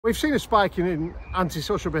We've seen a spike in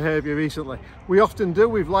antisocial behaviour recently. We often do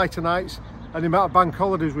with lighter nights and the amount of bank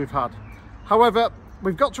holidays we've had. However,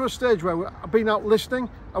 we've got to a stage where we've been out listening,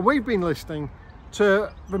 and we've been listening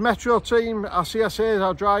to the Metro team, our CSAs,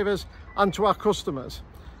 our drivers, and to our customers.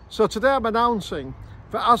 So today I'm announcing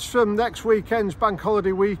that as from next weekend's bank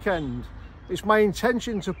holiday weekend, it's my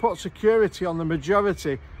intention to put security on the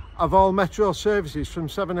majority of all Metro services from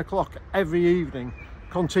 7 o'clock every evening,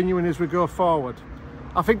 continuing as we go forward.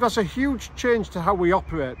 I think that's a huge change to how we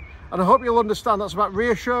operate, and I hope you'll understand that's about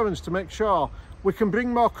reassurance to make sure we can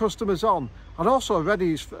bring more customers on, and also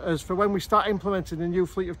ready as for when we start implementing the new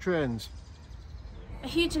fleet of trains. A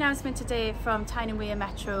huge announcement today from Tyne and Wear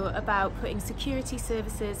Metro about putting security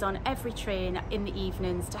services on every train in the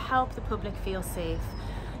evenings to help the public feel safe.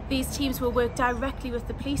 These teams will work directly with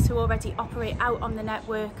the police who already operate out on the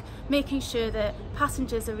network, making sure that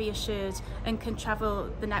passengers are reassured and can travel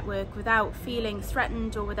the network without feeling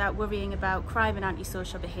threatened or without worrying about crime and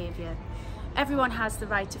antisocial behaviour. Everyone has the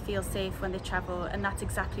right to feel safe when they travel, and that's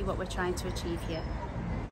exactly what we're trying to achieve here.